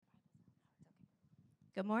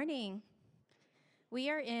Good morning. We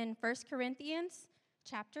are in 1 Corinthians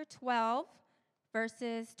chapter 12,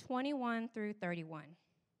 verses 21 through 31.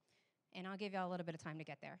 And I'll give y'all a little bit of time to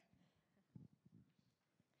get there.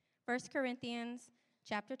 1 Corinthians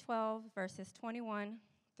chapter 12, verses 21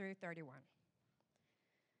 through 31.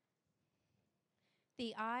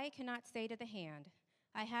 The eye cannot say to the hand,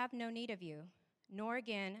 I have no need of you, nor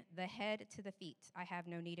again the head to the feet, I have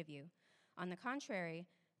no need of you. On the contrary,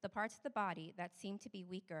 the parts of the body that seem to be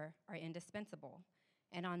weaker are indispensable,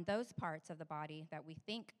 and on those parts of the body that we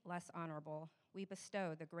think less honorable, we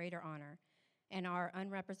bestow the greater honor, and our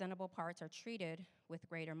unrepresentable parts are treated with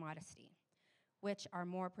greater modesty, which our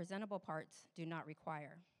more presentable parts do not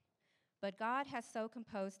require. But God has so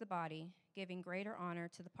composed the body, giving greater honor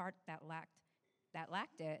to the part that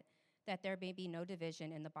lacked it, that there may be no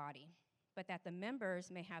division in the body, but that the members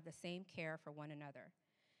may have the same care for one another.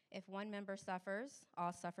 If one member suffers,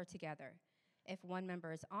 all suffer together. If one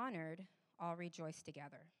member is honored, all rejoice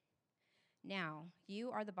together. Now,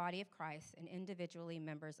 you are the body of Christ and individually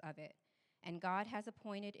members of it. And God has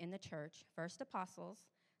appointed in the church first apostles,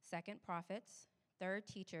 second prophets, third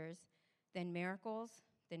teachers, then miracles,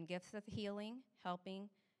 then gifts of healing, helping,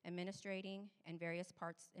 administrating, and various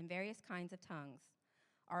kinds of tongues.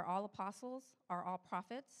 Are all apostles? Are all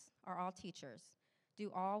prophets? Are all teachers?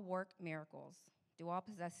 Do all work miracles? Do all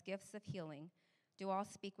possess gifts of healing? Do all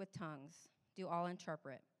speak with tongues? Do all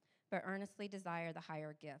interpret? But earnestly desire the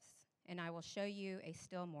higher gifts, and I will show you a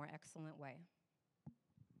still more excellent way.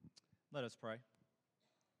 Let us pray.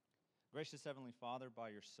 Gracious Heavenly Father, by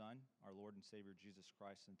your Son, our Lord and Savior Jesus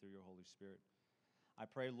Christ, and through your Holy Spirit, I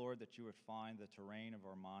pray, Lord, that you would find the terrain of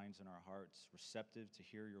our minds and our hearts receptive to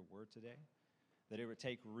hear your word today, that it would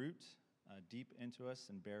take root deep into us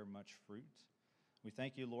and bear much fruit. We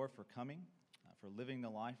thank you, Lord, for coming, for living the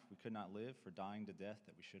life we could not live, for dying to death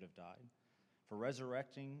that we should have died, for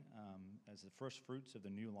resurrecting as the first fruits of the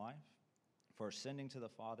new life, for ascending to the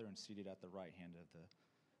Father and seated at the right hand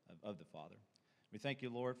of the Father. We thank you,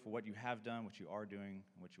 Lord, for what you have done, what you are doing,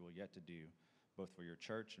 and what you will yet to do, both for your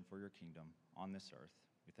church and for your kingdom on this earth.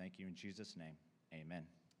 We thank you in Jesus' name. Amen.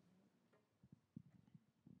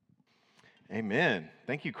 Amen.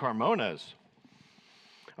 Thank you, Carmonas.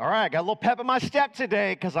 All right, got a little pep in my step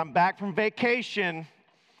today because I'm back from vacation.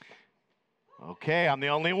 Okay, I'm the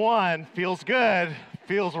only one. Feels good.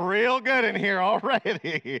 Feels real good in here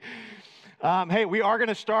already. Hey, we are going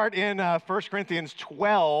to start in 1 Corinthians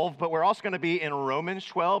 12, but we're also going to be in Romans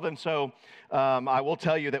 12, and so I will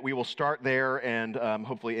tell you that we will start there and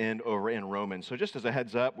hopefully end over in Romans. So just as a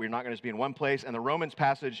heads up, we're not going to just be in one place, and the Romans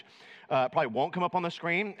passage probably won't come up on the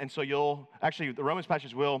screen, and so the Romans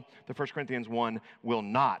passage will, the 1 Corinthians 1 will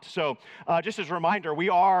not. So just as a reminder, we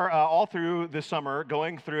are all through this summer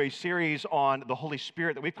going through a series on the Holy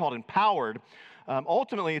Spirit that we've called Empowered.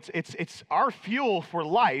 Ultimately, it's our fuel for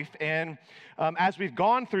life, and as we've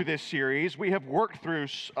gone through this series, we have worked through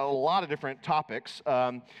a lot of different topics.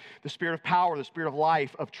 The spirit of power, the spirit of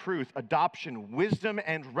life, of truth, adoption, wisdom,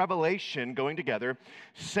 and revelation going together,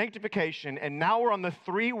 sanctification, and now we're on the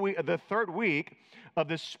third week of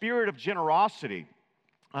the spirit of generosity.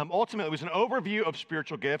 Ultimately, it was an overview of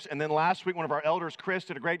spiritual gifts, and then last week, one of our elders, Chris,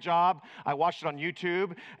 did a great job. I watched it on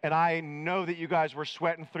YouTube, and I know that you guys were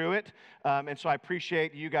sweating through it, and so I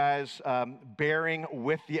appreciate you guys bearing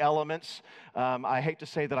with the elements. I hate to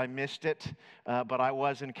say that I missed it, but I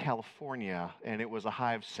was in California, and it was a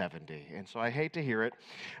high of 70, and so I hate to hear it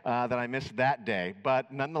that I missed that day, but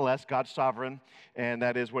nonetheless, God's sovereign, and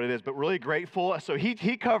that is what it is, but really grateful. So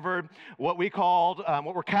he covered what we called,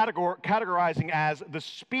 what we're categorizing as the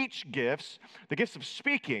speech gifts, the gifts of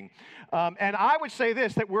speaking. And I would say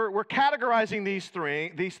this, that we're categorizing these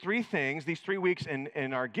three things, these 3 weeks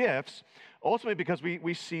in our gifts, ultimately because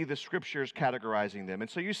we see the scriptures categorizing them.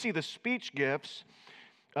 And so you see the speech gifts,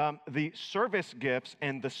 the service gifts,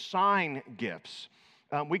 and the sign gifts.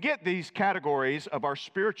 We get these categories of our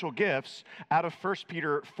spiritual gifts out of 1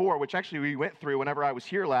 Peter 4, which actually we went through whenever I was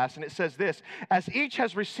here last, and it says this: as each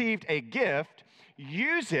has received a gift,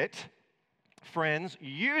 use it, friends,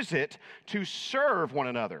 use it to serve one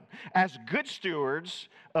another as good stewards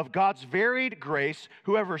of God's varied grace.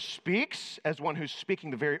 Whoever speaks as one who's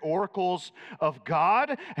speaking the very oracles of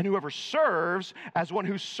God, and whoever serves as one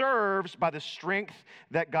who serves by the strength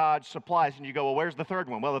that God supplies. And you go, well, where's the third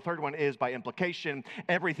one? Well, the third one is by implication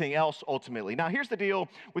everything else ultimately. Now, here's the deal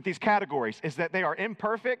with these categories is that they are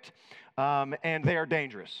imperfect and they are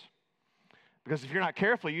dangerous. Because if you're not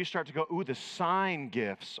careful, you start to go, ooh, the sign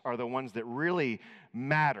gifts are the ones that really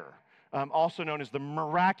matter. Also known as the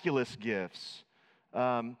miraculous gifts.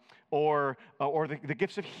 or the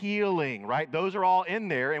gifts of healing, right? Those are all in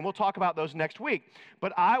there, and we'll talk about those next week.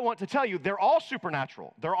 But I want to tell you, they're all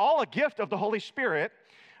supernatural. They're all a gift of the Holy Spirit.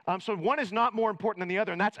 So one is not more important than the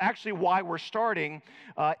other, and that's actually why we're starting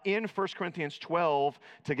in 1 Corinthians 12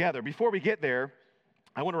 together. Before we get there,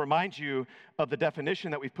 I want to remind you of the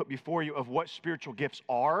definition that we've put before you of what spiritual gifts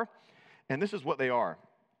are, and this is what they are,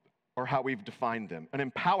 or how we've defined them.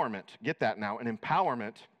 An empowerment, get that now, an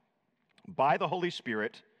empowerment by the Holy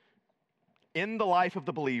Spirit in the life of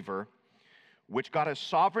the believer, which God has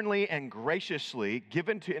sovereignly and graciously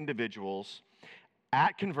given to individuals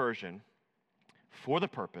at conversion for the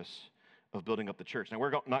purpose of building up the church. Now,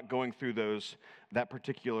 we're not going through that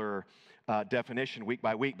particular definition week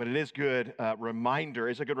by week, but it is good reminder.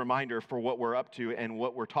 It's a good reminder for what we're up to and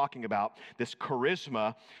what we're talking about, this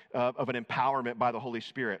charisma of an empowerment by the Holy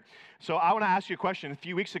Spirit. So I want to ask you a question. A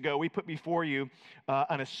few weeks ago, we put before you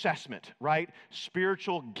an assessment, right?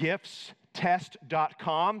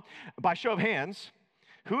 Spiritualgiftstest.com. By show of hands,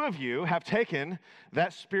 who of you have taken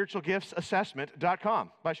that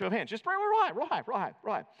spiritualgiftsassessment.com? By show of hands. Just real high.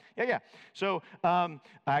 Yeah. So I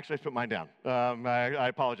actually put mine down. I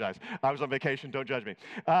apologize. I was on vacation. Don't judge me.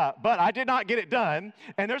 But I did not get it done,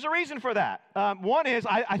 and there's a reason for that. One is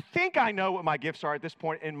I think I know what my gifts are at this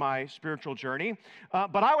point in my spiritual journey,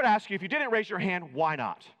 but I would ask you, if you didn't raise your hand, why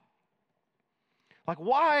not? Like,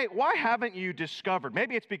 why haven't you discovered?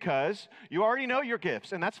 Maybe it's because you already know your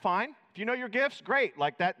gifts, and that's fine. If you know your gifts, great.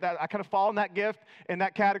 Like that I kind of fall in that gift, in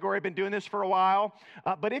that category. I've been doing this for a while.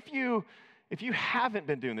 But if you haven't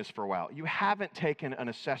been doing this for a while, you haven't taken an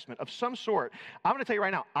assessment of some sort, I'm going to tell you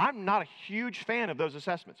right now, I'm not a huge fan of those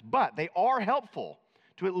assessments, but they are helpful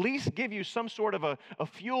to at least give you some sort of a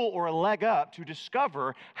fuel or a leg up to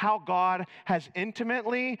discover how God has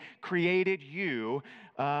intimately created you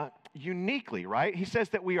uniquely, right? He says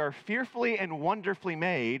that we are fearfully and wonderfully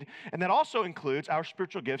made, and that also includes our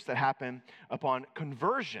spiritual gifts that happen upon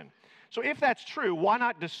conversion. So if that's true, why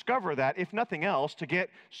not discover that, if nothing else, to get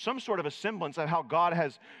some sort of a semblance of how God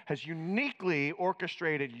has uniquely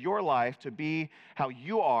orchestrated your life to be how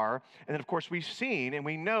you are. And then, of course, we've seen and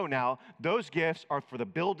we know now those gifts are for the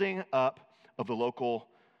building up of the local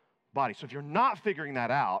body. So if you're not figuring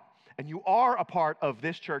that out, and you are a part of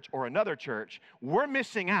this church or another church, we're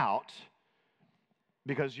missing out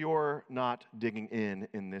because you're not digging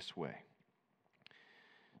in this way.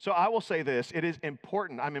 So I will say this, it is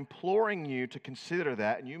important. I'm imploring you to consider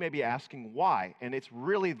that, and you may be asking why. And it's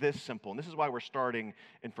really this simple, and this is why we're starting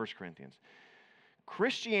in 1 Corinthians.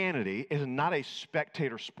 Christianity is not a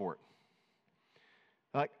spectator sport.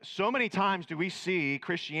 Like, so many times do we see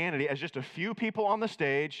Christianity as just a few people on the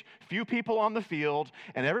stage, few people on the field,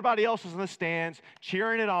 and everybody else is in the stands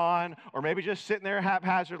cheering it on, or maybe just sitting there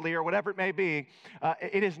haphazardly, or whatever it may be.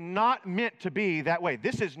 It is not meant to be that way.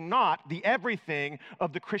 This is not the everything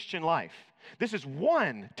of the Christian life. This is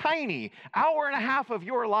one tiny hour and a half of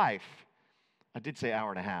your life. I did say hour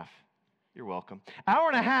and a half. You're welcome. Hour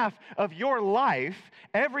and a half of your life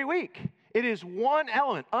every week. It is one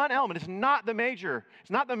element, an element. It's not the main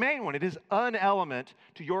one. It is an element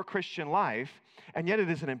to your Christian life, and yet it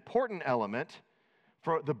is an important element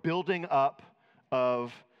for the building up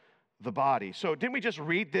of the body. So didn't we just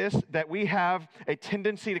read this, that we have a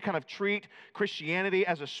tendency to kind of treat Christianity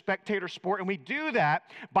as a spectator sport, and we do that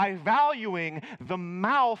by valuing the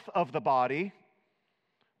mouth of the body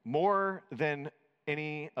more than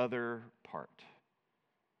any other part.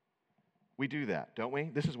 We do that, don't we?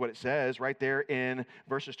 This is what it says right there in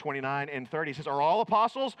verses 29 and 30. It says, are all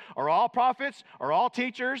apostles? Are all prophets? Are all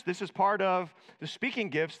teachers? This is part of the speaking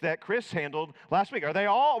gifts that Chris handled last week.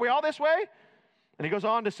 Are we all this way? And he goes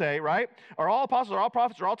on to say, right? Are all apostles, are all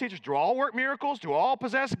prophets, are all teachers? Do all work miracles? Do all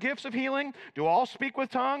possess gifts of healing? Do all speak with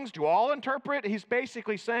tongues? Do all interpret? He's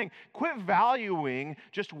basically saying, quit valuing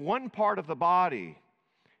just one part of the body.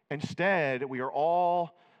 Instead, we are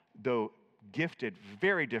all, though gifted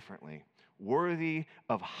very differently, worthy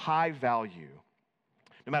of high value.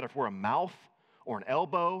 No matter if we're a mouth or an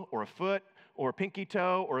elbow or a foot or a pinky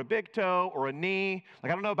toe or a big toe or a knee.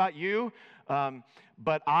 Like, I don't know about you,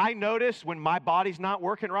 but I notice when my body's not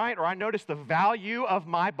working right, or I notice the value of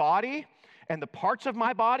my body and the parts of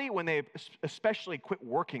my body when they especially quit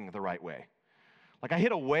working the right way. Like, I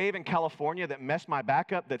hit a wave in California that messed my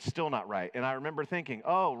back up that's still not right. And I remember thinking,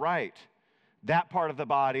 oh, right, that part of the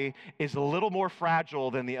body is a little more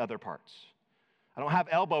fragile than the other parts. I don't have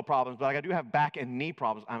elbow problems, but I do have back and knee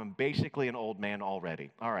problems. I'm basically an old man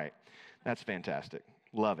already. All right, that's fantastic.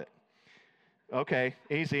 Love it. Okay,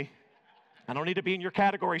 easy. I don't need to be in your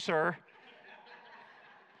category, sir.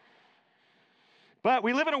 But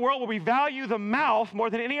we live in a world where we value the mouth more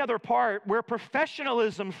than any other part, where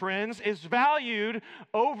professionalism, friends, is valued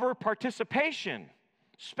over participation,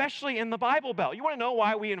 especially in the Bible Belt. You want to know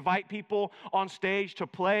why we invite people on stage to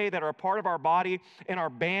play that are a part of our body in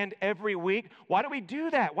our band every week? Why do we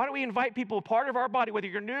do that? Why do we invite people, part of our body, whether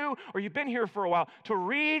you're new or you've been here for a while, to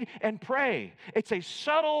read and pray? It's a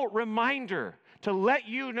subtle reminder to let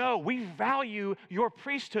you know we value your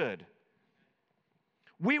priesthood.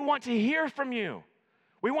 We want to hear from you.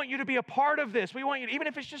 We want you to be a part of this. We want you, even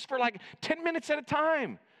if it's just for like 10 minutes at a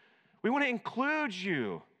time, we want to include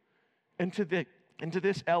you into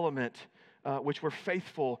this element which we're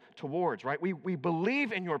faithful towards, right? We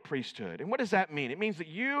believe in your priesthood. And what does that mean? It means that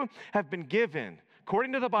you have been given,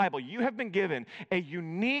 according to the Bible, you have been given a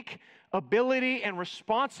unique ability and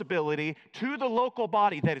responsibility to the local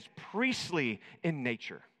body that is priestly in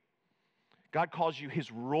nature. God calls you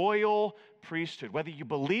his royal priesthood. Whether you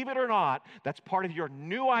believe it or not, that's part of your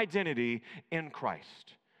new identity in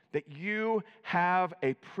Christ. That you have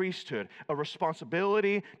a priesthood, a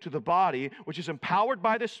responsibility to the body, which is empowered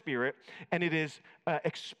by the Spirit, and it is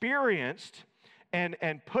experienced and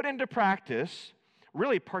put into practice,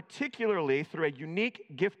 really particularly through a unique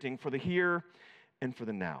gifting for the here and for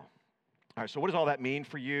the now. All right, so what does all that mean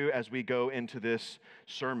for you as we go into this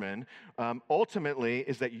sermon? Ultimately,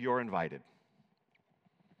 is that you're invited.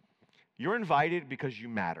 You're invited because you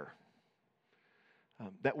matter.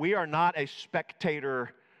 That we are not a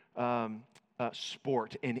spectator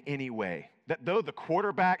sport in any way. That though the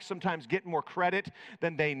quarterbacks sometimes get more credit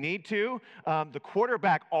than they need to, the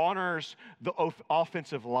quarterback honors the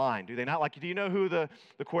offensive line. Do they not? Like, do you know who the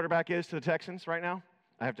quarterback is to the Texans right now?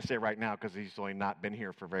 I have to say right now because he's only not been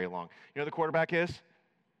here for very long. You know who the quarterback is?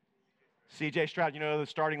 C.J. Stroud. You know who the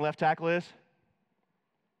starting left tackle is?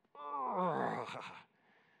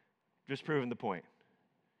 Just proving the point.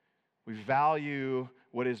 We value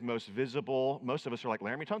what is most visible. Most of us are like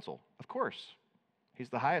Laramie Tunsil. Of course. He's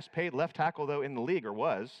the highest paid left tackle, though, in the league, or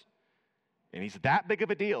was. And he's that big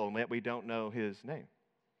of a deal, and yet we don't know his name.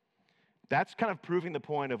 That's kind of proving the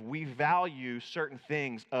point of we value certain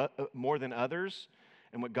things more than others.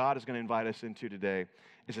 And what God is going to invite us into today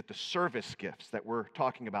is that the service gifts that we're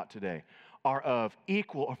talking about today are of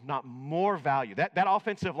equal, if not more value. That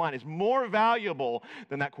offensive line is more valuable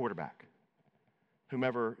than that quarterback,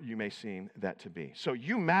 whomever you may seem that to be. So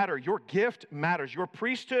you matter. Your gift matters. Your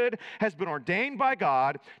priesthood has been ordained by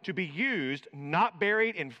God to be used, not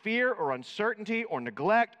buried in fear or uncertainty or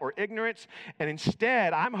neglect or ignorance. And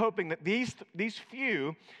instead, I'm hoping that these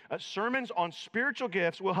few sermons on spiritual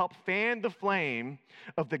gifts will help fan the flame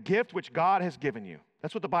of the gift which God has given you.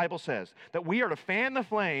 That's what the Bible says, that we are to fan the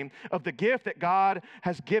flame of the gift that God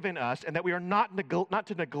has given us, and that we are not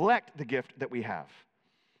to neglect the gift that we have.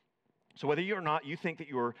 So whether you or not you think that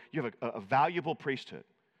you have a valuable priesthood,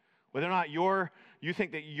 whether or not you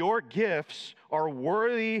think that your gifts are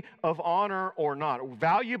worthy of honor or not,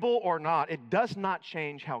 valuable or not, it does not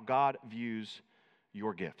change how God views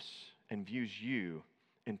your gifts and views you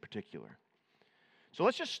in particular. So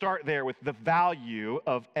let's just start there with the value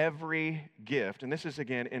of every gift. And this is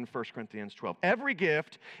again in 1 Corinthians 12. Every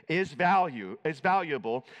gift is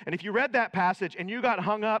valuable. And if you read that passage and you got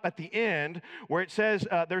hung up at the end where it says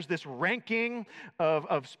there's this ranking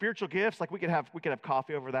of spiritual gifts, like we could have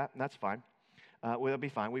coffee over that, and that's fine. Well, that'd be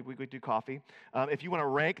fine. We could do coffee. If you want to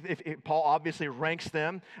rank, Paul obviously ranks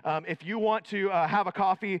them. If you want to have a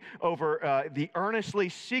coffee over the earnestly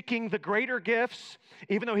seeking the greater gifts,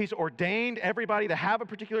 even though he's ordained everybody to have a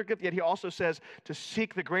particular gift, yet he also says to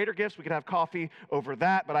seek the greater gifts, we could have coffee over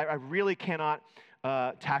that, but I really cannot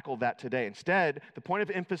tackle that today. Instead, the point of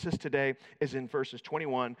emphasis today is in verses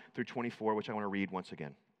 21 through 24, which I want to read once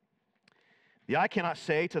again. The eye cannot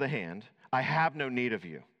say to the hand, I have no need of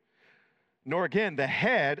you. Nor again the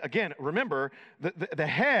head, again, remember, the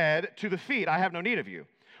head to the feet, I have no need of you.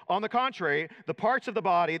 On the contrary, the parts of the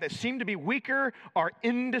body that seem to be weaker are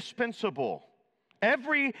indispensable.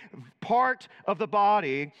 Every part of the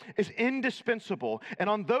body is indispensable. And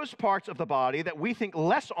on those parts of the body that we think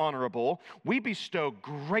less honorable, we bestow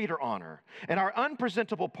greater honor. And our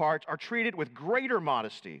unpresentable parts are treated with greater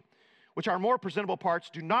modesty, which our more presentable parts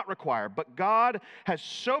do not require. But God has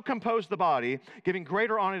so composed the body, giving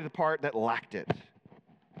greater honor to the part that lacked it.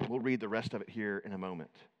 We'll read the rest of it here in a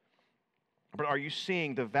moment. But are you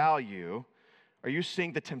seeing the value? Are you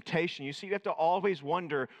seeing the temptation? You see, you have to always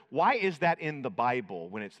wonder, why is that in the Bible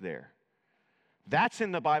when it's there? That's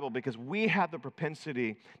in the Bible because we have the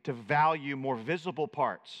propensity to value more visible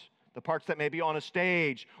parts, the parts that may be on a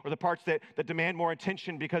stage, or the parts that demand more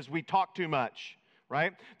attention because we talk too much.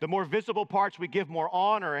 right? The more visible parts, we give more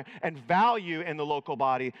honor and value in the local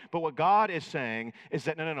body. But what God is saying is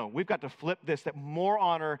that, no, we've got to flip this, that more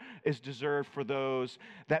honor is deserved for those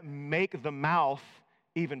that make the mouth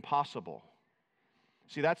even possible.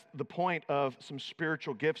 See, that's the point of some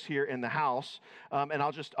spiritual gifts here in the house, and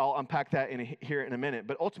I'll unpack that here in a minute.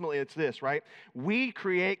 But ultimately, it's this, right? We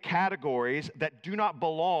create categories that do not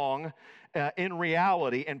belong in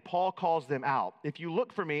reality, and Paul calls them out. If you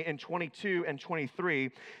look for me in 22 and 23,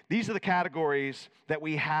 these are the categories that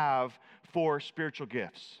we have for spiritual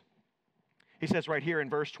gifts. He says right here in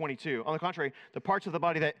verse 22, on the contrary, the parts of the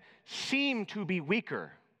body that seem to be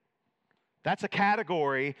weaker. That's a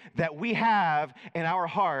category that we have in our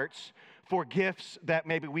hearts for gifts that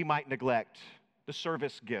maybe we might neglect, the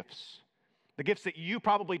service gifts. The gifts that you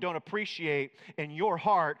probably don't appreciate in your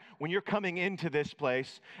heart when you're coming into this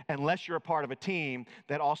place, unless you're a part of a team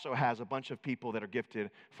that also has a bunch of people that are gifted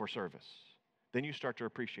for service. Then you start to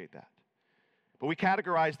appreciate that. But we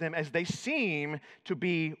categorize them as they seem to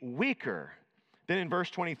be weaker. Then in verse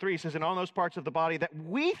 23, it says, and on those parts of the body that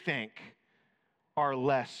we think are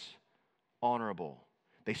less honorable.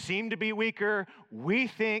 They seem to be weaker. We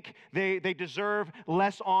think they deserve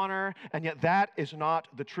less honor, and yet that is not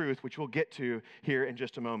the truth, which we'll get to here in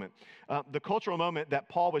just a moment. The cultural moment that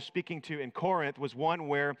Paul was speaking to in Corinth was one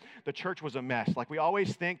where the church was a mess. Like, we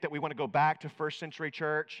always think that we want to go back to first century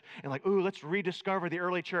church and like, ooh, let's rediscover the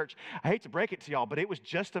early church. I hate to break it to y'all, but it was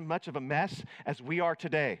just as much of a mess as we are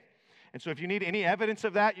today. And so if you need any evidence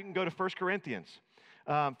of that, you can go to 1 Corinthians.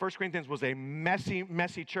 1 Corinthians was a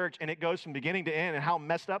messy church, and it goes from beginning to end and how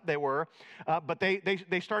messed up they were. But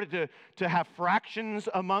they started to have fractions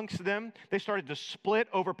amongst them. They started to split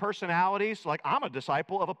over personalities. Like, I'm a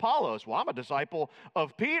disciple of Apollos. Well, I'm a disciple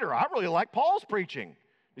of Peter. I really like Paul's preaching.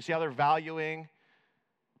 You see how they're valuing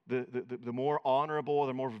the more honorable,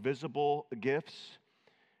 the more visible gifts?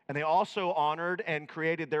 And they also honored and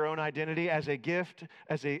created their own identity as a gift,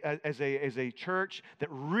 as a church that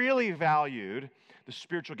really valued the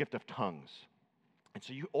spiritual gift of tongues. And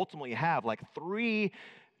so you ultimately have like three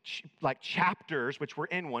chapters, which we're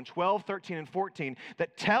in 12, 13, and 14,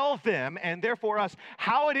 that tell them, and therefore us,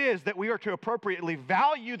 how it is that we are to appropriately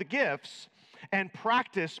value the gifts and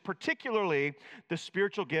practice particularly the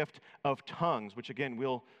spiritual gift of tongues, which again,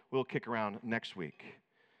 we'll kick around next week.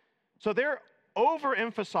 So they're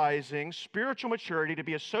overemphasizing spiritual maturity to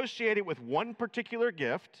be associated with one particular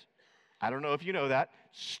gift. I don't know if you know that,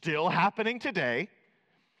 still happening today.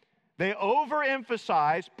 They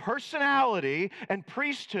overemphasize personality and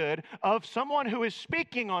priesthood of someone who is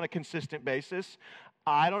speaking on a consistent basis.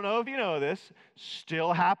 I don't know if you know this,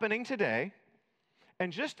 still happening today.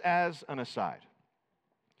 And just as an aside,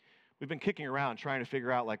 we've been kicking around trying to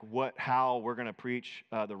figure out how we're going to preach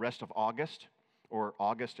the rest of August, or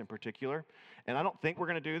August in particular. And I don't think we're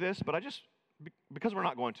going to do this, but because we're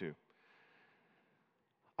not going to,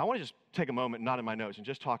 I want to just take a moment, not in my notes, and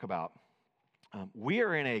just talk about we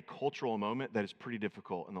are in a cultural moment that is pretty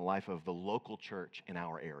difficult in the life of the local church in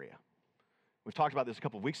our area. We've talked about this a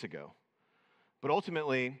couple of weeks ago. But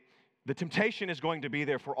ultimately, the temptation is going to be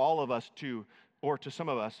there for all of us to some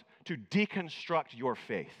of us, to deconstruct your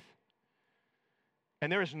faith.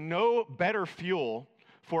 And there is no better fuel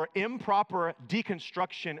for improper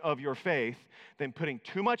deconstruction of your faith than putting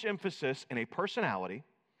too much emphasis in a personality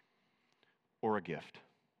or a gift.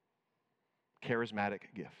 Charismatic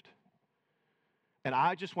gift. And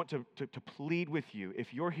I just want to plead with you,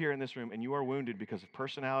 if you're here in this room and you are wounded because of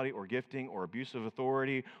personality or gifting or abuse of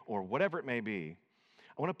authority or whatever it may be,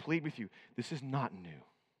 I want to plead with you, this is not new.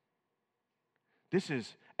 This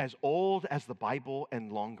is as old as the Bible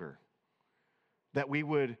and longer. That we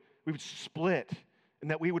would split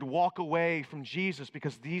and that we would walk away from Jesus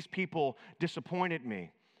because these people disappointed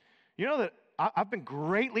me. You know that I've been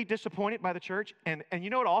greatly disappointed by the church, and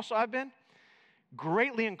you know what also I've been?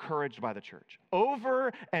 Greatly encouraged by the church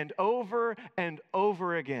over and over and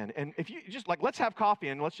over again. And if you just let's have coffee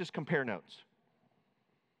and let's just compare notes.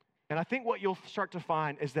 And I think what you'll start to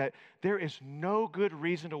find is that there is no good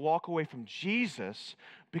reason to walk away from Jesus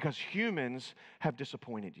because humans have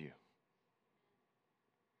disappointed you.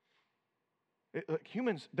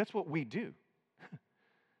 Humans, that's what we do.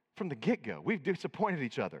 From the get-go, we've disappointed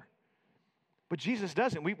each other. But Jesus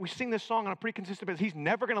doesn't. We sing this song on a pretty consistent basis. He's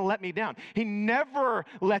never going to let me down. He never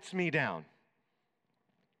lets me down.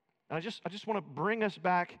 And I just want to bring us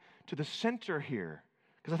back to the center here,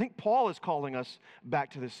 because I think Paul is calling us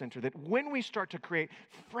back to the center, that when we start to create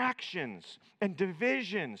fractions and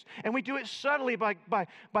divisions, and we do it subtly by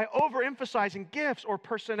overemphasizing gifts or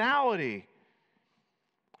personality,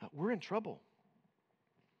 we're in trouble.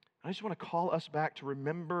 I just want to call us back to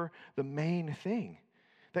remember the main thing.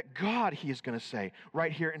 That God, he is going to say right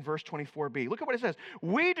here in verse 24b. Look at what it says.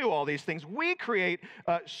 We do all these things. We create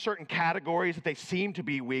certain categories that they seem to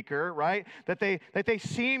be weaker, right? That they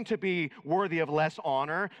seem to be worthy of less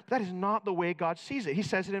honor. But that is not the way God sees it. He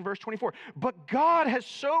says it in verse 24. But God has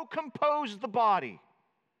so composed the body.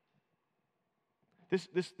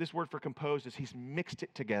 This word for composed is he's mixed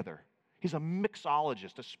it together. He's a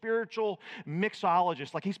mixologist, a spiritual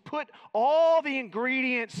mixologist. Like he's put all the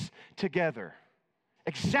ingredients together.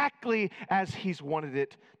 Exactly as he's wanted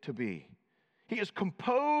it to be. He has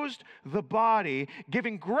composed the body,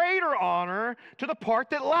 giving greater honor to the part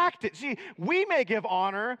that lacked it. See, we may give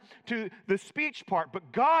honor to the speech part,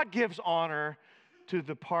 but God gives honor to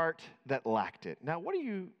the part that lacked it. Now, what are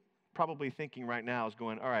you probably thinking right now is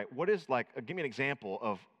going, all right, what is give me an example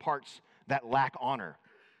of parts that lack honor.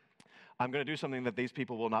 I'm going to do something that these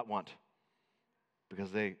people will not want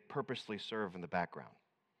because they purposely serve in the background.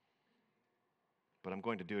 But I'm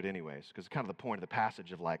going to do it anyways, because it's kind of the point of the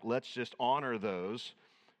passage of let's just honor those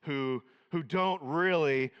who don't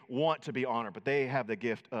really want to be honored, but they have the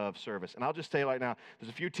gift of service. And I'll just say right now,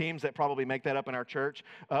 there's a few teams that probably make that up in our church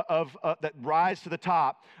that rise to the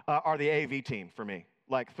top are the AV team for me.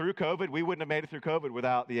 Through COVID, we wouldn't have made it through COVID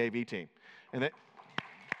without the AV team. And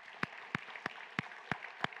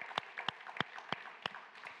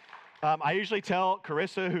I usually tell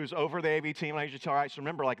Carissa, who's over the AV team, and I usually tell her, all right, so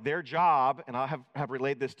remember, their job, and I have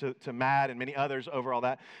relayed this to Matt and many others over all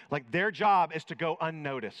that, their job is to go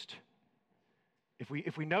unnoticed.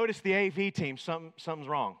 If we notice the AV team, something's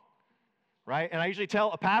wrong, right? And I usually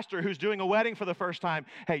tell a pastor who's doing a wedding for the first time,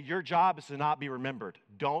 hey, your job is to not be remembered.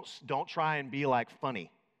 Don't try and be funny.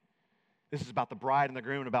 This is about the bride and the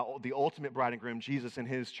groom, and about the ultimate bride and groom, Jesus and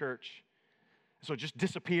his church. So just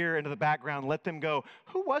disappear into the background, let them go.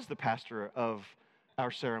 Who was the pastor of our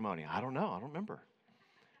ceremony? I don't know. I don't remember.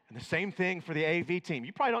 And the same thing for the AV team.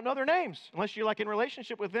 You probably don't know their names unless you're in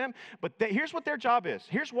relationship with them. But here's what their job is.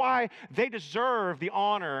 Here's why they deserve the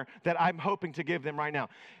honor that I'm hoping to give them right now.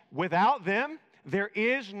 Without them, there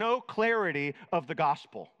is no clarity of the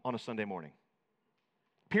gospel on a Sunday morning.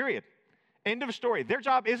 Period. End of story. Their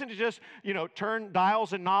job isn't to just, turn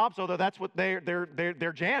dials and knobs, although that's what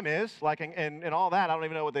their jam is, and all that. I don't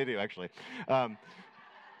even know what they do, actually. But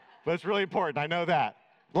it's really important. I know that.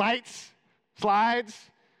 Lights, slides,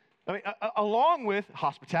 along with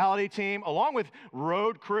hospitality team, along with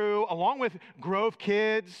road crew, along with Grove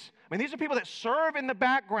Kids. These are people that serve in the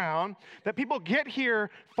background, that people get here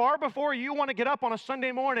far before you want to get up on a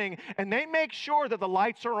Sunday morning, and they make sure that the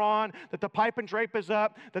lights are on, that the pipe and drape is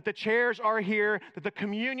up, that the chairs are here, that the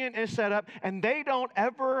communion is set up, and they don't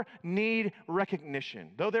ever need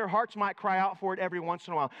recognition. Though their hearts might cry out for it every once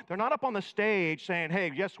in a while. They're not up on the stage saying, hey,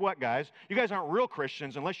 guess what, guys? You guys aren't real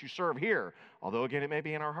Christians unless you serve here. Although, again, it may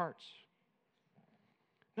be in our hearts.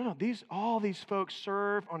 No, all these folks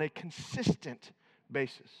serve on a consistent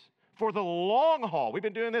basis. For the long haul. We've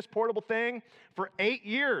been doing this portable thing for 8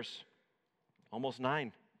 years. Almost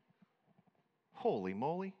 9. Holy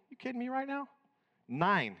moly. You kidding me right now?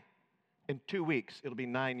 9. In 2 weeks, it'll be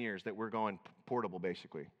 9 years that we're going portable,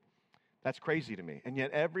 basically. That's crazy to me. And yet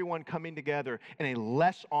everyone coming together in a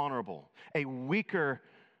less honorable, a weaker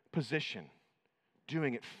position,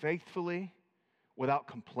 doing it faithfully, without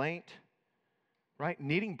complaint, right?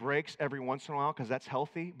 Needing breaks every once in a while because that's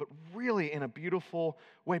healthy, but really in a beautiful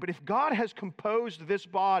way. But if God has composed this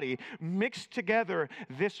body, mixed together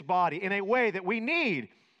this body in a way that we need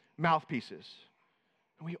mouthpieces,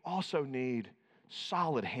 and we also need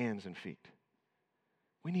solid hands and feet.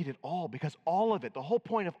 We need it all because all of it, the whole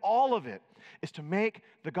point of all of it is to make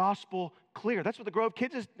the gospel clear. That's what the Grove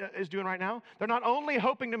Kids is doing right now. They're not only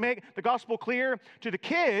hoping to make the gospel clear to the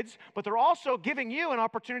kids, but they're also giving you an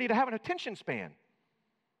opportunity to have an attention span.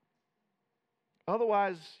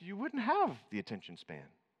 Otherwise, you wouldn't have the attention span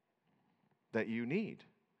that you need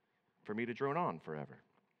for me to drone on forever.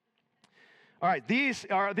 All right, this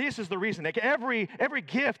is the reason. Every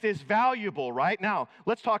gift is valuable, right? Now,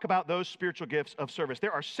 let's talk about those spiritual gifts of service.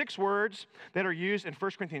 There are 6 words that are used in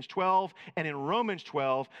 1 Corinthians 12 and in Romans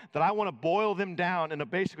 12 that I want to boil them down into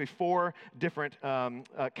basically 4 different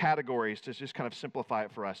categories to just kind of simplify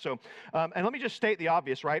it for us. So, and let me just state the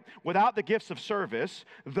obvious, right? Without the gifts of service,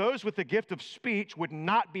 those with the gift of speech would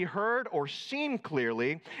not be heard or seen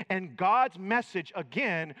clearly, and God's message,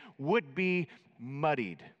 again, would be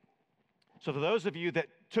muddied. So for those of you that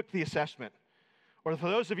took the assessment, or for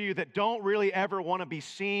those of you that don't really ever want to be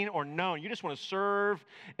seen or known, you just want to serve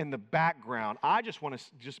in the background, I just want to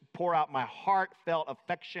just pour out my heartfelt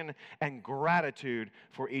affection and gratitude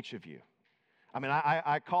for each of you. I mean,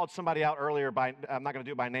 I called somebody out earlier by, I'm not going to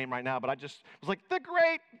do it by name right now, but I just was like, the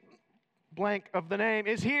great blank of the name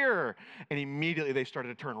is here. And immediately they started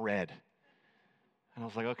to turn red. And I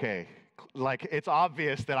was like, okay, like it's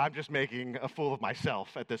obvious that I'm just making a fool of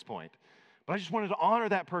myself at this point. But I just wanted to honor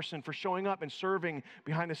that person for showing up and serving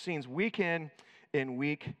behind the scenes week in and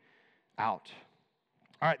week out.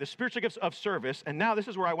 All right, the spiritual gifts of service. And now this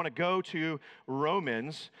is where I want to go to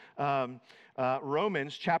Romans,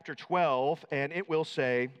 Romans chapter 12, and it will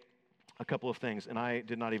say a couple of things. And I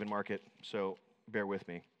did not even mark it, so bear with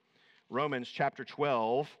me. Romans chapter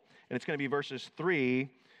 12, and it's going to be verses 3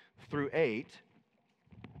 through 8.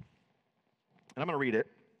 And I'm going to read it.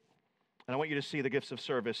 And I want you to see the gifts of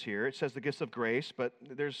service here. It says the gifts of grace, but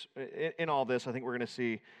there's in all this, I think we're going to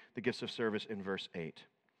see the gifts of service in verse 8.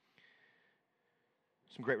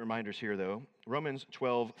 Some great reminders here, though. Romans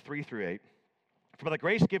 12, 3 through 8. For by the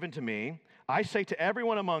grace given to me, I say to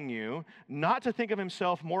everyone among you, not to think of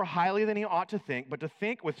himself more highly than he ought to think, but to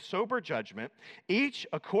think with sober judgment, each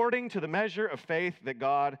according to the measure of faith that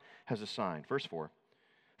God has assigned. Verse 4.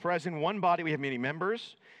 For as in one body we have many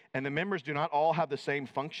members, and the members do not all have the same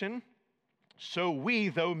function, so we,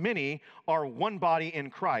 though many, are one body in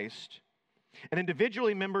Christ, and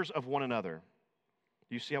individually members of one another.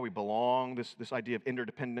 Do you see how we belong, this idea of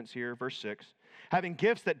interdependence here? Verse 6. Having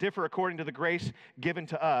gifts that differ according to the grace given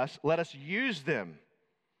to us, let us use them.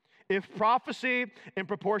 If prophecy, in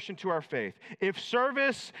proportion to our faith. If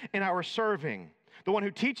service, in our serving. The one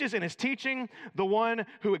who teaches in his teaching, the one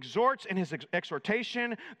who exhorts in his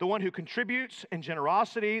exhortation, the one who contributes in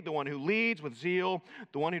generosity, the one who leads with zeal,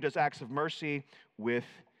 the one who does acts of mercy with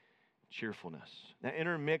cheerfulness. Now,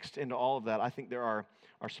 intermixed into all of that, I think there are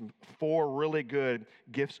some 4 really good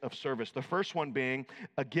gifts of service. The first one being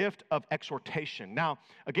a gift of exhortation. Now,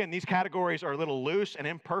 again, these categories are a little loose and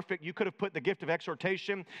imperfect. You could have put the gift of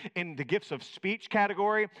exhortation in the gifts of speech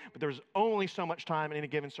category, but there's only so much time in any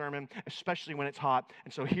given sermon, especially when it's hot.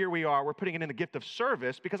 And so here we are, we're putting it in the gift of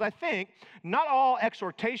service because I think not all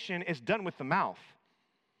exhortation is done with the mouth.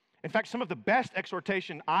 In fact, some of the best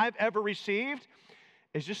exhortation I've ever received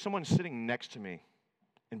is just someone sitting next to me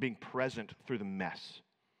and being present through the mess.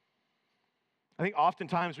 I think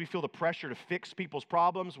oftentimes we feel the pressure to fix people's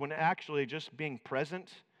problems when actually just being present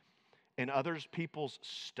in others people's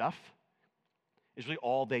stuff is really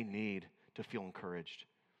all they need to feel encouraged.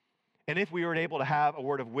 And if we were able to have a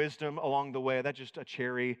word of wisdom along the way, that's just a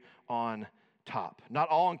cherry on top. Not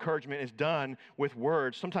all encouragement is done with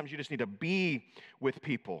words. Sometimes you just need to be with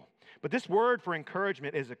people. But this word for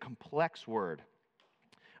encouragement is a complex word.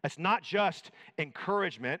 It's not just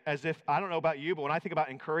encouragement, as if, I don't know about you, but when I think about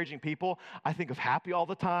encouraging people, I think of happy all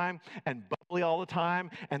the time and bubbly all the time,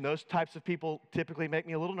 and those types of people typically make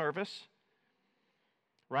me a little nervous,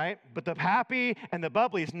 right? But the happy and the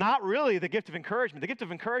bubbly is not really the gift of encouragement. The gift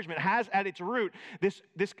of encouragement has at its root this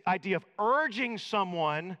idea of urging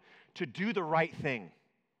someone to do the right thing.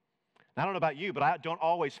 I don't know about you, but I don't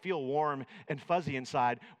always feel warm and fuzzy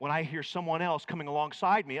inside when I hear someone else coming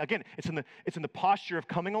alongside me. Again, it's in the posture of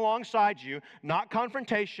coming alongside you, not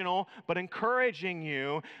confrontational, but encouraging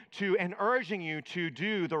you to and urging you to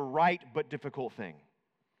do the right but difficult thing.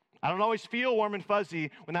 I don't always feel warm and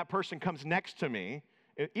fuzzy when that person comes next to me,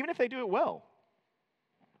 even if they do it well.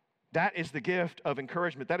 That is the gift of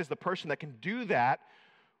encouragement. That is the person that can do that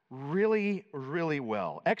really, really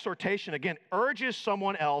well. Exhortation, again, urges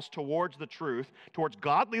someone else towards the truth, towards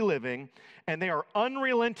godly living, and they are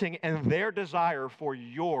unrelenting in their desire for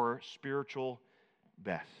your spiritual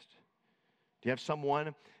best. Do you have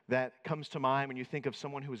someone that comes to mind when you think of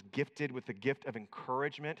someone who is gifted with the gift of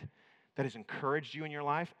encouragement that has encouraged you in your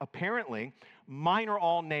life? Apparently, mine are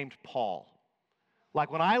all named Paul. Like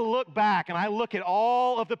when I look back and I look at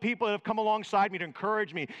all of the people that have come alongside me to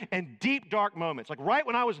encourage me in deep, dark moments, like right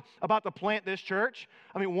when I was about to plant this church,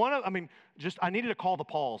 I needed to call the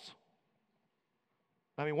Pauls.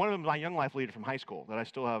 One of them is my Young Life leader from high school that I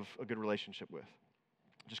still have a good relationship with.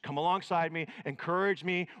 Just come alongside me, encourage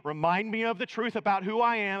me, remind me of the truth about who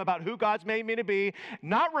I am, about who God's made me to be,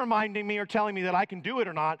 not reminding me or telling me that I can do it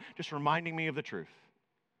or not, just reminding me of the truth.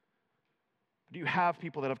 Do you have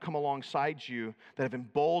people that have come alongside you, that have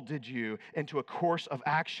emboldened you into a course of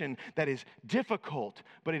action that is difficult,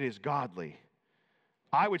 but it is godly?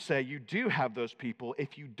 I would say you do have those people.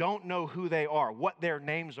 If you don't know who they are, what their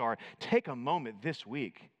names are, take a moment this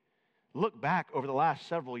week. Look back over the last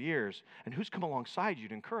several years and who's come alongside you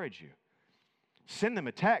to encourage you. Send them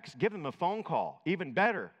a text, give them a phone call, even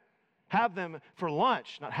better. Have them for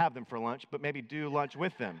lunch, not have them for lunch, but maybe do lunch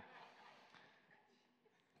with them.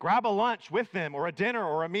 Grab a lunch with them, or a dinner,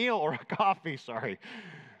 or a meal, or a coffee, sorry.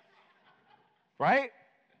 Right?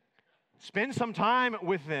 Spend some time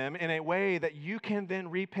with them in a way that you can then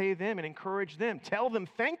repay them and encourage them. Tell them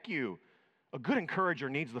thank you. A good encourager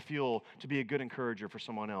needs the fuel to be a good encourager for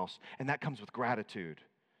someone else, and that comes with gratitude.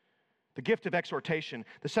 The gift of exhortation,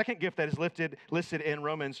 the second gift that is listed in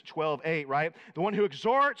Romans 12:8, right? The one who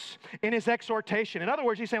exhorts in his exhortation. In other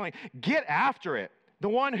words, he's saying, like, get after it. The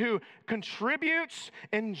one who contributes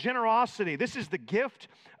in generosity. This is the gift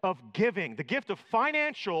of giving, the gift of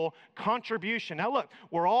financial contribution. Now look,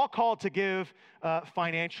 we're all called to give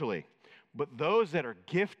financially, but those that are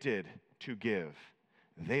gifted to give,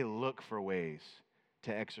 they look for ways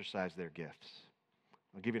to exercise their gifts.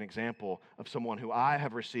 I'll give you an example of someone who I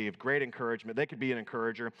have received great encouragement. They could be an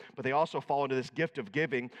encourager, but they also fall into this gift of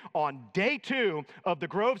giving on day 2 of the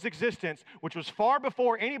Grove's existence, which was far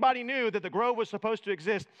before anybody knew that the Grove was supposed to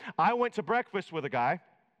exist. I went to breakfast with a guy,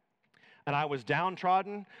 and I was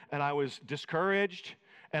downtrodden, and I was discouraged,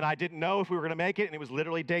 and I didn't know if we were going to make it, and it was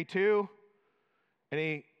literally day 2. And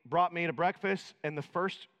he brought me to breakfast, and the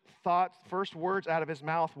first words out of his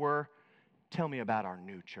mouth were, "Tell me about our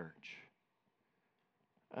new church."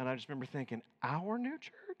 And I just remember thinking, our new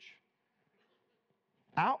church?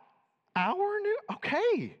 Our new?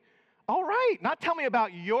 Okay. All right. Not tell me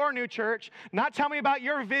about your new church. Not tell me about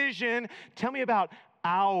your vision. Tell me about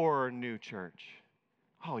our new church.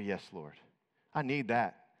 Oh, yes, Lord. I need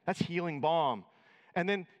that. That's healing balm. And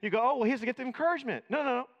then you go, oh, well, here's the gift of encouragement.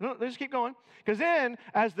 No, let's keep going. Because then,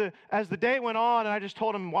 as the day went on, and I just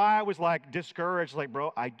told him why I was like discouraged, like,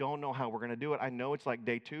 bro, I don't know how we're gonna do it. I know it's like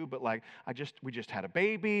day 2, but like we just had a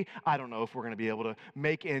baby. I don't know if we're gonna be able to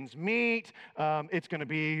make ends meet. It's gonna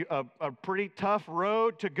be a pretty tough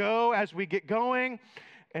road to go as we get going.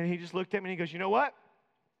 And he just looked at me and he goes, you know what?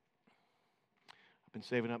 I've been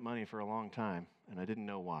saving up money for a long time, and I didn't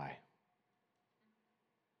know why.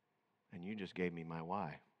 And you just gave me my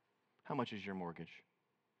why. How much is your mortgage?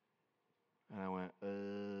 And I went,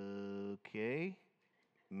 okay.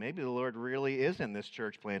 Maybe the Lord really is in this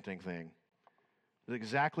church planting thing. It's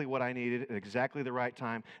exactly what I needed at exactly the right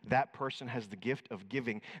time. That person has the gift of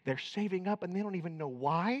giving. They're saving up and they don't even know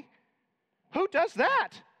why. Who does that?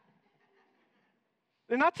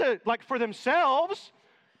 And not to, like, for themselves,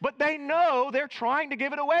 but they know they're trying to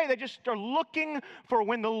give it away. They just are looking for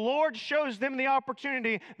when the Lord shows them the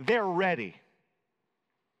opportunity, they're ready.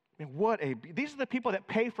 And these are the people that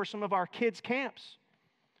pay for some of our kids' camps.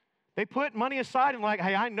 They put money aside and like,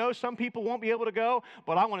 hey, I know some people won't be able to go,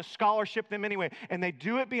 but I want to scholarship them anyway. And they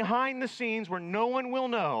do it behind the scenes where no one will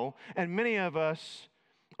know, and many of us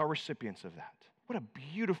are recipients of that. What a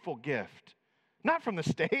beautiful gift. Not from the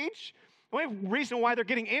stage. The only reason why they're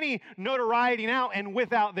getting any notoriety now and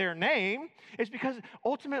without their name is because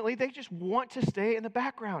ultimately they just want to stay in the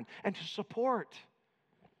background and to support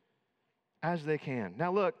as they can.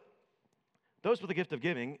 Now look, those with the gift of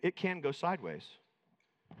giving, it can go sideways.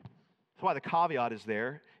 That's why the caveat is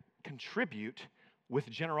there, contribute with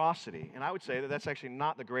generosity. And I would say that that's actually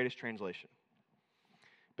not the greatest translation.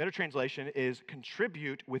 Better translation is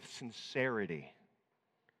contribute with sincerity.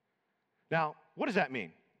 Now, what does that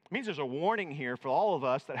mean? It means there's a warning here for all of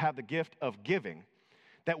us that have the gift of giving,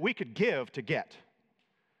 that we could give to get.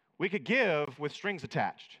 We could give with strings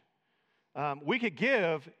attached. We could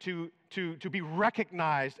give to be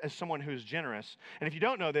recognized as someone who's generous. And if you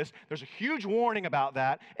don't know this, there's a huge warning about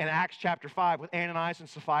that in Acts chapter 5 with Ananias and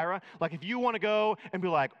Sapphira. Like if you want to go and be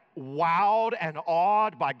like wowed and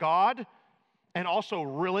awed by God and also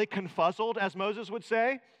really confuzzled, as Moses would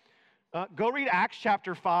say, go read Acts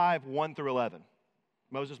chapter 5, 1 through 11.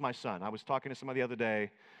 Moses, my son. I was talking to somebody the other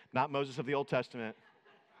day, not Moses of the Old Testament.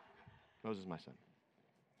 Moses, my son.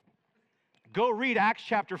 Go read Acts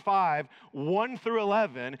chapter 5, 1 through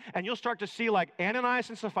 11, and you'll start to see like Ananias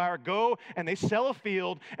and Sapphira go and they sell a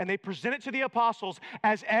field and they present it to the apostles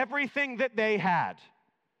as everything that they had.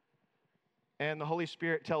 And the Holy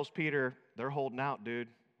Spirit tells Peter, they're holding out, dude.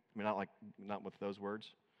 I mean, not with those words,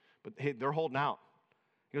 but hey, they're holding out.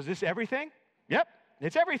 He goes, this everything? Yep,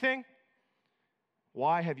 it's everything.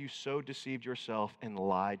 Why have you so deceived yourself and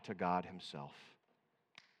lied to God himself?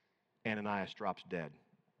 Ananias drops dead.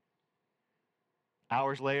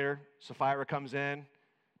 Hours later, Sapphira comes in,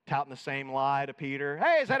 touting the same lie to Peter.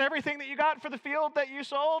 Hey, is that everything that you got for the field that you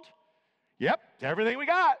sold? Yep, it's everything we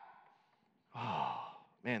got. Oh,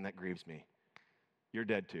 man, that grieves me. You're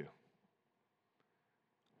dead too.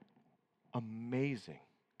 Amazing.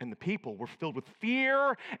 And the people were filled with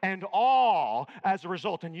fear and awe as a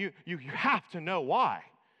result. And you have to know why.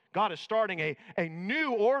 God is starting a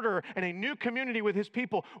new order and a new community with his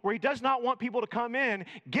people where he does not want people to come in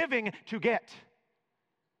giving to get.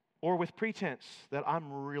 Or with pretense that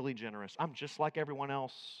I'm really generous. I'm just like everyone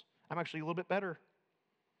else. I'm actually a little bit better.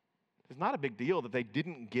 It's not a big deal that they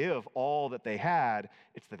didn't give all that they had.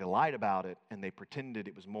 It's that they lied about it and they pretended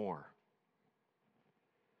it was more.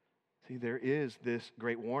 See, there is this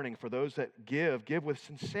great warning for those that give with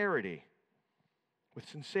sincerity. With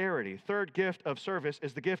sincerity. Third gift of service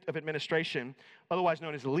is the gift of administration, otherwise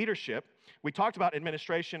known as leadership. We talked about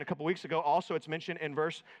administration a couple weeks ago. Also, it's mentioned in in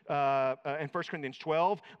 1 Corinthians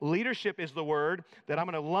 12. Leadership is the word that I'm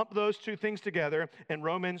going to lump those two things together in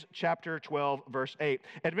Romans chapter 12, verse 8.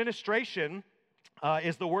 Administration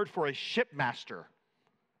is the word for a shipmaster.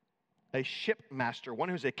 A shipmaster, one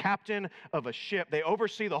who's a captain of a ship. They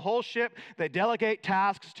oversee the whole ship. They delegate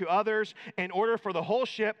tasks to others in order for the whole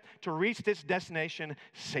ship to reach its destination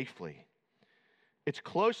safely. It's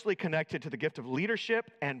closely connected to the gift of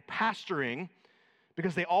leadership and pastoring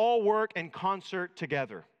because they all work in concert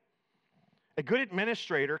together. A good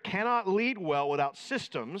administrator cannot lead well without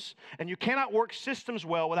systems, and you cannot work systems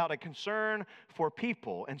well without a concern for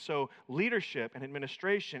people. And so leadership and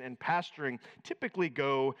administration and pastoring typically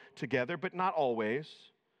go together, but not always.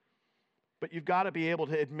 But you've got to be able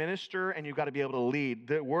to administer and you've got to be able to lead.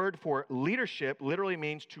 The word for leadership literally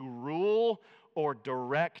means to rule or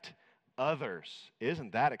direct others.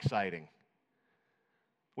 Isn't that exciting?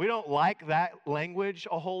 We don't like that language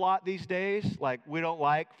a whole lot these days. Like, we don't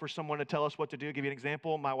like for someone to tell us what to do. I'll give you an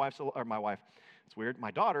example. It's weird.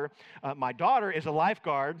 My daughter is a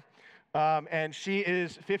lifeguard, and she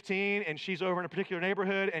is 15, and she's over in a particular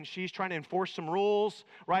neighborhood, and she's trying to enforce some rules,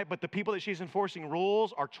 right? But the people that she's enforcing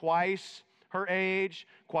rules are twice her age,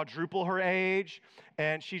 quadruple her age,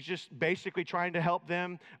 and she's just basically trying to help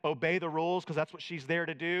them obey the rules because that's what she's there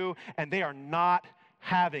to do, and they are not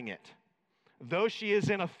having it. Though she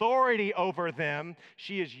is in authority over them,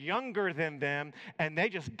 she is younger than them, and they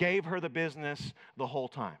just gave her the business the whole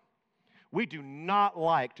time. We do not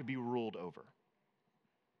like to be ruled over.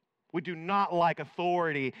 We do not like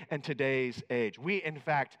authority in today's age. We, in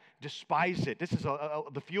fact, despise it. This is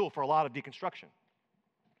the fuel for a lot of deconstruction.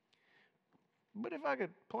 But if I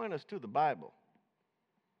could point us to the Bible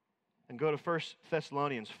and go to 1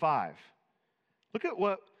 Thessalonians 5, look at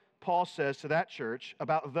what Paul says to that church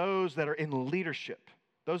about those that are in leadership,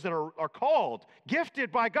 those that are called,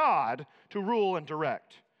 gifted by God to rule and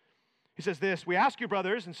direct. He says this, "We ask you,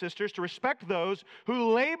 brothers and sisters, to respect those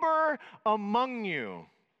who labor among you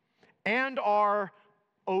and are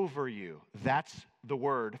over you." That's the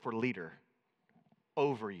word for leader,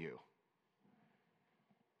 over you.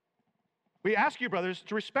 "We ask you, brothers,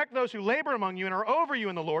 to respect those who labor among you and are over you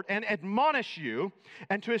in the Lord and admonish you,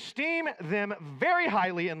 and to esteem them very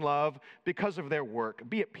highly in love because of their work.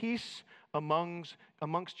 Be at peace amongst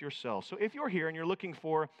yourselves." So if you're here and you're looking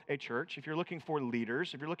for a church, if you're looking for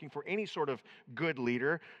leaders, if you're looking for any sort of good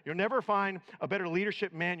leader, you'll never find a better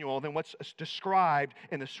leadership manual than what's described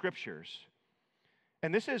in the Scriptures.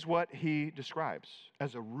 And this is what he describes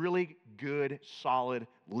as a really good, solid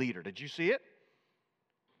leader. Did you see it?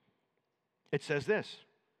 It says this,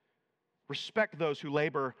 "Respect those who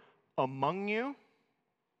labor among you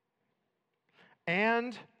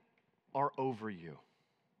and are over you."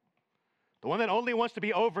 The one that only wants to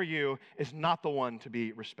be over you is not the one to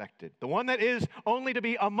be respected. The one that is only to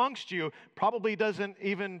be amongst you probably doesn't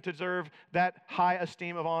even deserve that high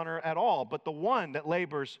esteem of honor at all. But the one that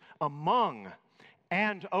labors among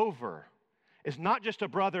and over is not just a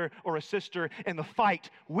brother or a sister in the fight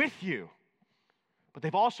with you, but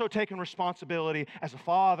they've also taken responsibility as a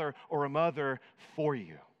father or a mother for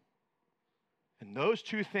you. And those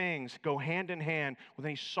two things go hand in hand with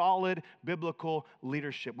any solid biblical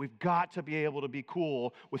leadership. We've got to be able to be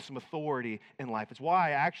cool with some authority in life. It's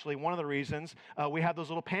why, actually, one of the reasons we have those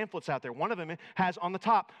little pamphlets out there. One of them has on the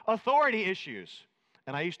top, authority issues.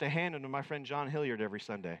 And I used to hand them to my friend John Hilliard every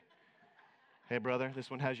Sunday. "Hey, brother, this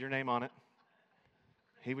one has your name on it."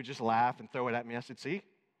 He would just laugh and throw it at me. I said, "See?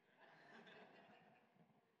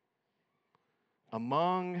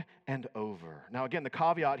 Among and over." Now, again, the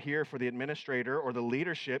caveat here for the administrator or the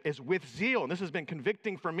leadership is with zeal. And this has been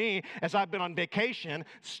convicting for me as I've been on vacation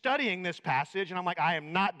studying this passage. And I'm like, I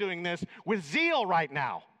am not doing this with zeal right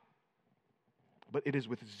now. But it is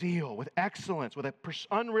with zeal, with excellence, with an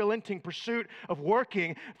unrelenting pursuit of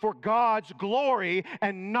working for God's glory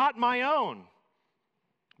and not my own.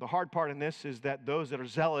 The hard part in this is that those that are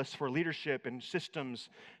zealous for leadership and systems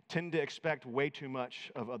tend to expect way too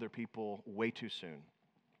much of other people way too soon.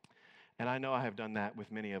 And I know I have done that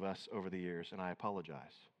with many of us over the years, and I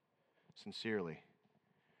apologize sincerely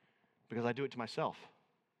because I do it to myself.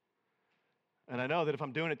 And I know that if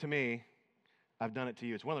I'm doing it to me, I've done it to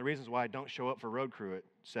you. It's one of the reasons why I don't show up for road crew at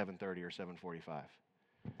 7:30 or 7:45.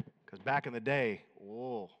 Because back in the day,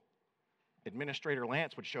 Administrator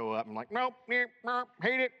Lance would show up and I'm like, "Nope,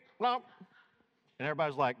 hate it, Lump. And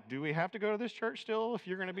everybody's like, do we have to go to this church still if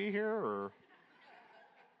you're going to be here? Or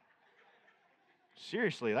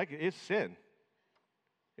seriously, like, it's sin.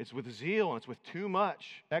 It's with zeal and it's with too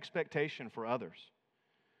much expectation for others.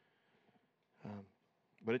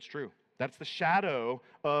 But it's true. That's the shadow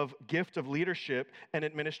of gift of leadership and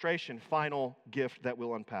administration. Final gift that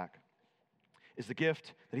we'll unpack is the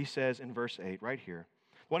gift that he says in verse 8 right here.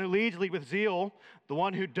 The one who leads, lead with zeal. The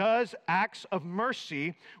one who does acts of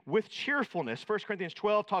mercy with cheerfulness. 1 Corinthians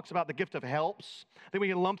 12 talks about the gift of helps. I think we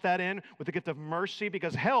can lump that in with the gift of mercy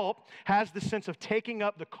because help has the sense of taking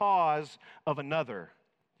up the cause of another.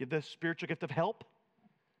 You have the spiritual gift of help.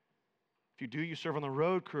 If you do, you serve on the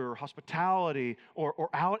road crew or hospitality or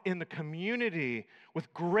out in the community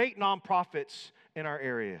with great nonprofits in our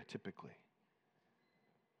area, typically.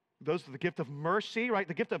 Those are the gift of mercy, right?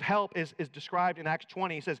 The gift of help is described in Acts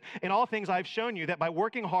 20. He says, in all things I've shown you that by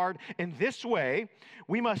working hard in this way,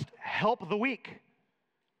 we must help the weak.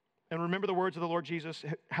 And remember the words of the Lord Jesus,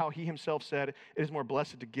 how he himself said, it is more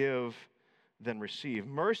blessed to give than receive.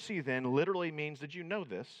 Mercy then literally means, did you know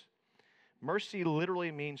this? Mercy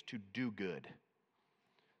literally means to do good.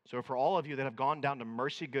 So for all of you that have gone down to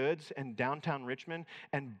Mercy Goods in downtown Richmond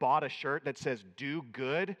and bought a shirt that says do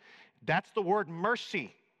good, that's the word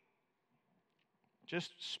mercy.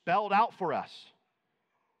 Just spelled out for us.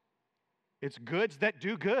 It's goods that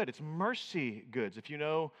do good. It's mercy goods, if you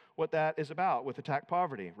know what that is about with attack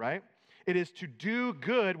poverty, right? It is to do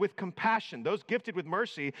good with compassion. Those gifted with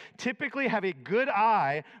mercy typically have a good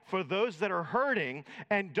eye for those that are hurting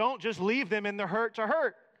and don't just leave them in the hurt to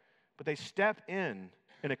hurt, but they step in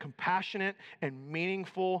a compassionate and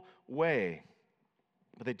meaningful way.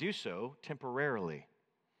 But they do so temporarily.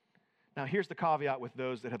 Now, here's the caveat with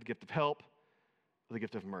those that have the gift of help or the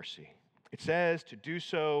gift of mercy. It says to do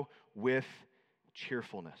so with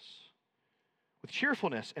cheerfulness. With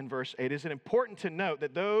cheerfulness in verse 8, is it important to note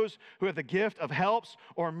that those who have the gift of helps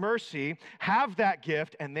or mercy have that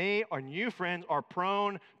gift, and they, our new friends, are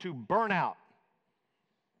prone to burnout.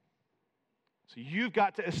 So you've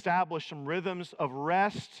got to establish some rhythms of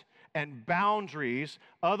rest and boundaries.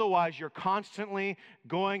 Otherwise, you're constantly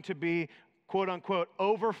going to be, quote unquote,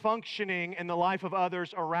 over-functioning in the life of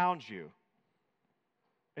others around you.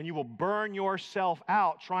 And you will burn yourself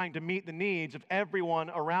out trying to meet the needs of everyone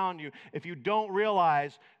around you if you don't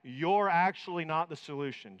realize you're actually not the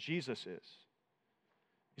solution. Jesus is.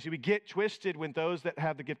 You see, we get twisted when those that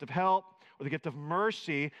have the gift of help or the gift of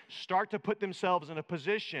mercy start to put themselves in a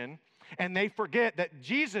position and they forget that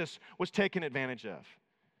Jesus was taken advantage of.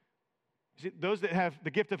 You see, those that have the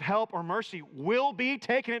gift of help or mercy will be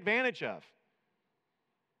taken advantage of.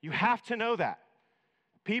 You have to know that.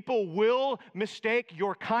 People will mistake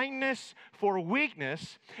your kindness for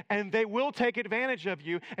weakness, and they will take advantage of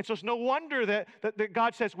you. And so it's no wonder that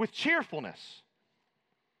God says, with cheerfulness,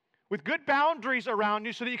 with good boundaries around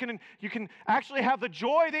you so that you can actually have the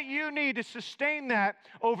joy that you need to sustain that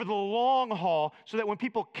over the long haul so that when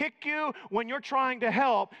people kick you, when you're trying to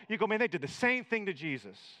help, you go, man, they did the same thing to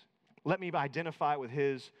Jesus. Let me identify with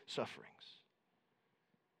his sufferings.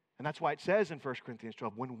 And that's why it says in 1 Corinthians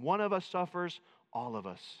 12, when one of us suffers, all of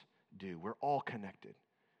us do. We're all connected.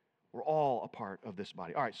 We're all a part of this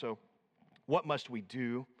body. All right, so what must we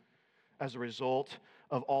do as a result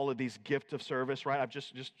of all of these gifts of service, right? I've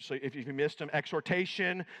just so if you missed them,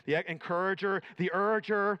 exhortation, the encourager, the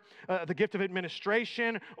urger, the gift of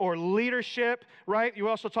administration or leadership, right? You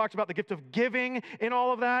also talked about the gift of giving in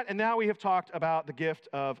all of that, and now we have talked about the gift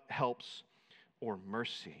of helps or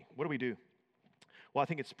mercy. What do we do? Well, I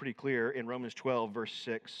think it's pretty clear in Romans 12, verse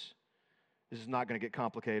 6. This is not going to get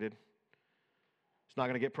complicated. It's not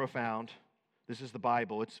going to get profound. This is the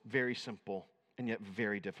Bible. It's very simple and yet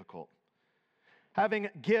very difficult. Having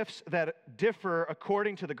gifts that differ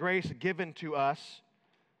according to the grace given to us,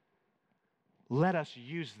 let us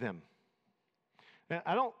use them. Now,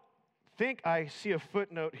 I don't think I see a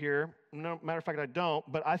footnote here. No, matter of fact, I don't.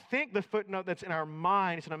 But I think the footnote that's in our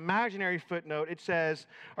mind, it's an imaginary footnote. It says,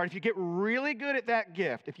 all right, if you get really good at that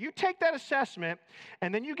gift, if you take that assessment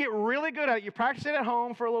and then you get really good at it, you practice it at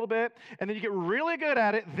home for a little bit, and then you get really good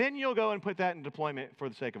at it, then you'll go and put that in deployment for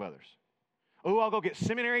the sake of others. Ooh, I'll go get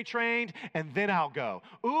seminary trained, and then I'll go.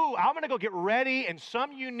 Ooh, I'm going to go get ready in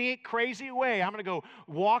some unique, crazy way. I'm going to go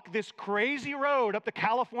walk this crazy road up the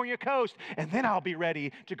California coast, and then I'll be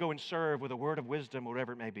ready to go and serve with a word of wisdom,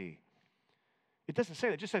 whatever it may be. It doesn't say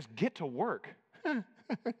that. It just says, get to work. Do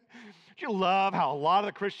you love how a lot of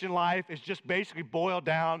the Christian life is just basically boiled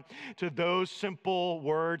down to those simple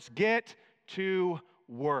words? Get to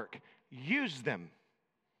work. Use them.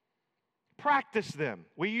 Practice them.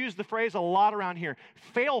 We use the phrase a lot around here.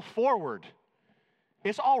 Fail forward.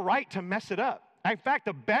 It's all right to mess it up. In fact,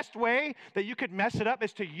 the best way that you could mess it up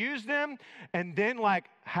is to use them and then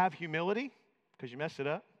have humility because you messed it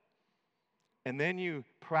up. And then you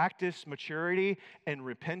practice maturity and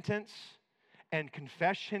repentance and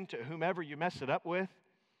confession to whomever you mess it up with.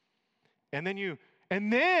 And then you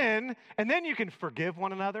can forgive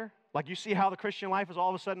one another. Like you see how the Christian life is all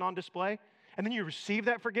of a sudden on display. And then you receive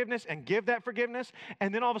that forgiveness and give that forgiveness.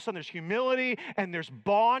 And then all of a sudden there's humility and there's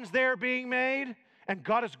bonds there being made. And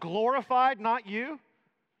God is glorified, not you.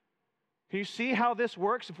 Can you see how this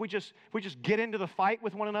works if we just get into the fight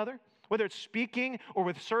with one another? Whether it's speaking or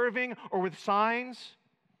with serving or with signs.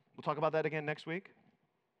 We'll talk about that again next week.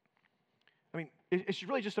 I mean, it's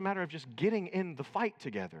really just a matter of just getting in the fight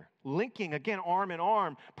together, linking, again, arm in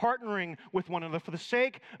arm, partnering with one another for the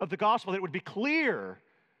sake of the gospel, that it would be clear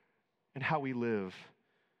in how we live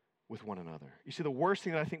with one another. You see, the worst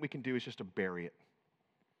thing that I think we can do is just to bury it,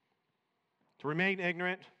 to remain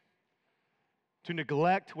ignorant, to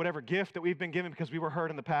neglect whatever gift that we've been given because we were hurt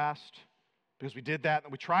in the past, because we did that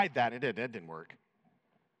and we tried that and it didn't work.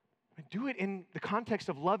 I mean, do it in the context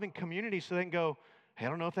of loving community so they can go, hey, I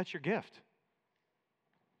don't know if that's your gift.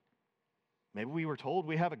 Maybe we were told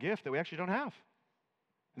we have a gift that we actually don't have.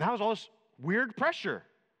 And that was all this weird pressure.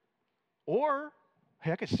 Or,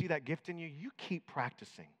 hey, I could see that gift in you. You keep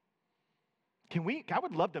practicing. I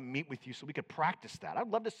would love to meet with you so we could practice that. I'd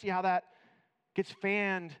love to see how that gets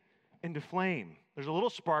fanned into flame. There's a little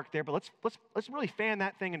spark there, but let's really fan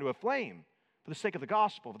that thing into a flame for the sake of the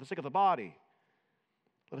gospel, for the sake of the body.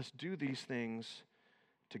 Let us do these things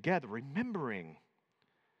together, remembering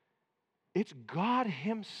it's God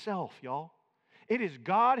Himself, y'all. It is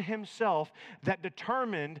God Himself that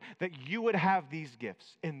determined that you would have these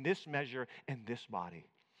gifts in this measure, in this body.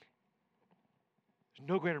 There's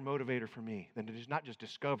no greater motivator for me than to not just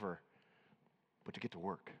discover, but to get to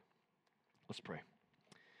work. Let's pray.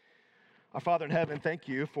 Our Father in heaven, thank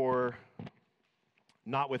you for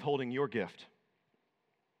not withholding your gift.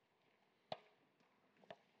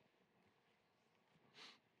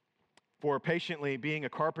 For patiently being a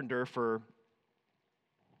carpenter for,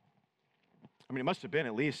 it must have been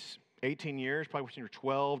at least 18 years, probably between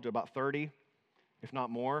 12 to about 30, if not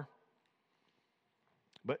more.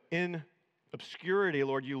 But in obscurity,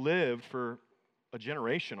 Lord, you lived for a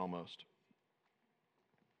generation almost.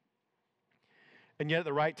 And yet at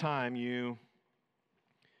the right time, you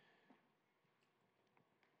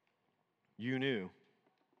knew.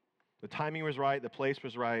 The timing was right, the place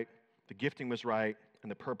was right, the gifting was right, and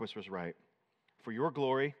the purpose was right. For your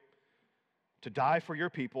glory, to die for your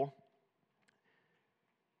people,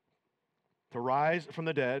 to rise from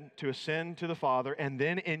the dead, to ascend to the Father, and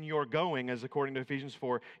then in your going, as according to Ephesians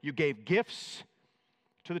 4, you gave gifts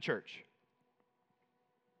to the church.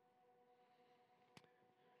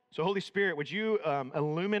 So Holy Spirit, would you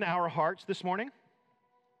illumine our hearts this morning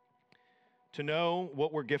to know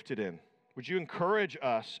what we're gifted in? Would you encourage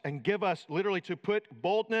us and give us literally to put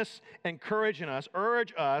boldness and courage in us,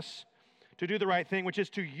 urge us to do the right thing, which is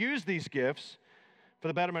to use these gifts for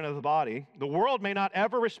the betterment of the body. The world may not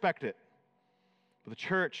ever respect it, but the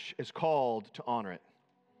church is called to honor it.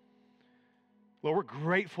 Lord, we're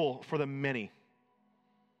grateful for the many.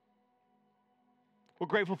 We're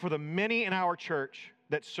grateful for the many in our church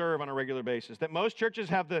that serve on a regular basis. That most churches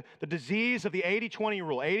have the disease of the 80-20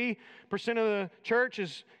 rule. 80% of the church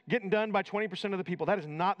is getting done by 20% of the people. That is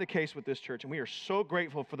not the case with this church, and we are so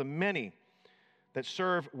grateful for the many that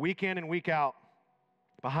serve week in and week out,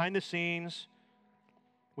 behind the scenes,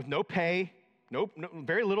 with no pay,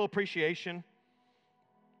 very little appreciation,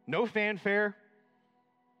 no fanfare.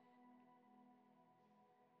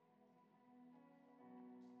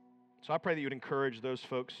 So I pray that you would encourage those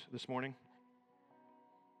folks this morning.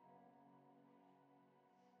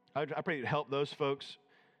 I pray you'd help those folks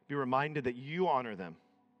be reminded that you honor them.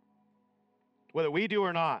 Whether we do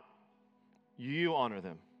or not, you honor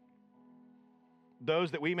them.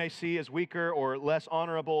 Those that we may see as weaker or less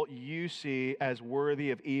honorable, you see as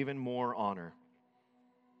worthy of even more honor.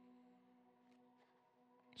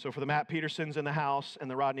 So for the Matt Petersons in the house,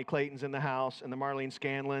 and the Rodney Claytons in the house, and the Marlene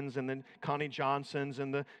Scanlons, and the Connie Johnsons,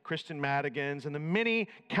 and the Kristen Madigans, and the many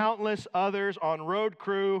countless others on road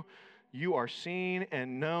crew, you are seen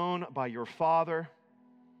and known by your Father.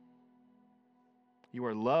 You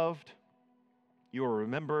are loved. You are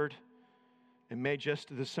remembered. And may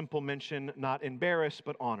just the simple mention not embarrass,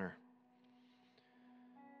 but honor.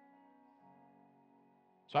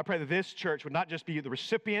 So I pray that this church would not just be the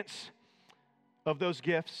recipients of those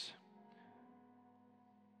gifts,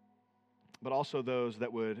 but also those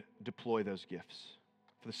that would deploy those gifts.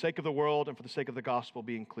 For the sake of the world and for the sake of the gospel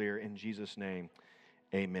being clear, in Jesus' name,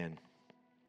 amen.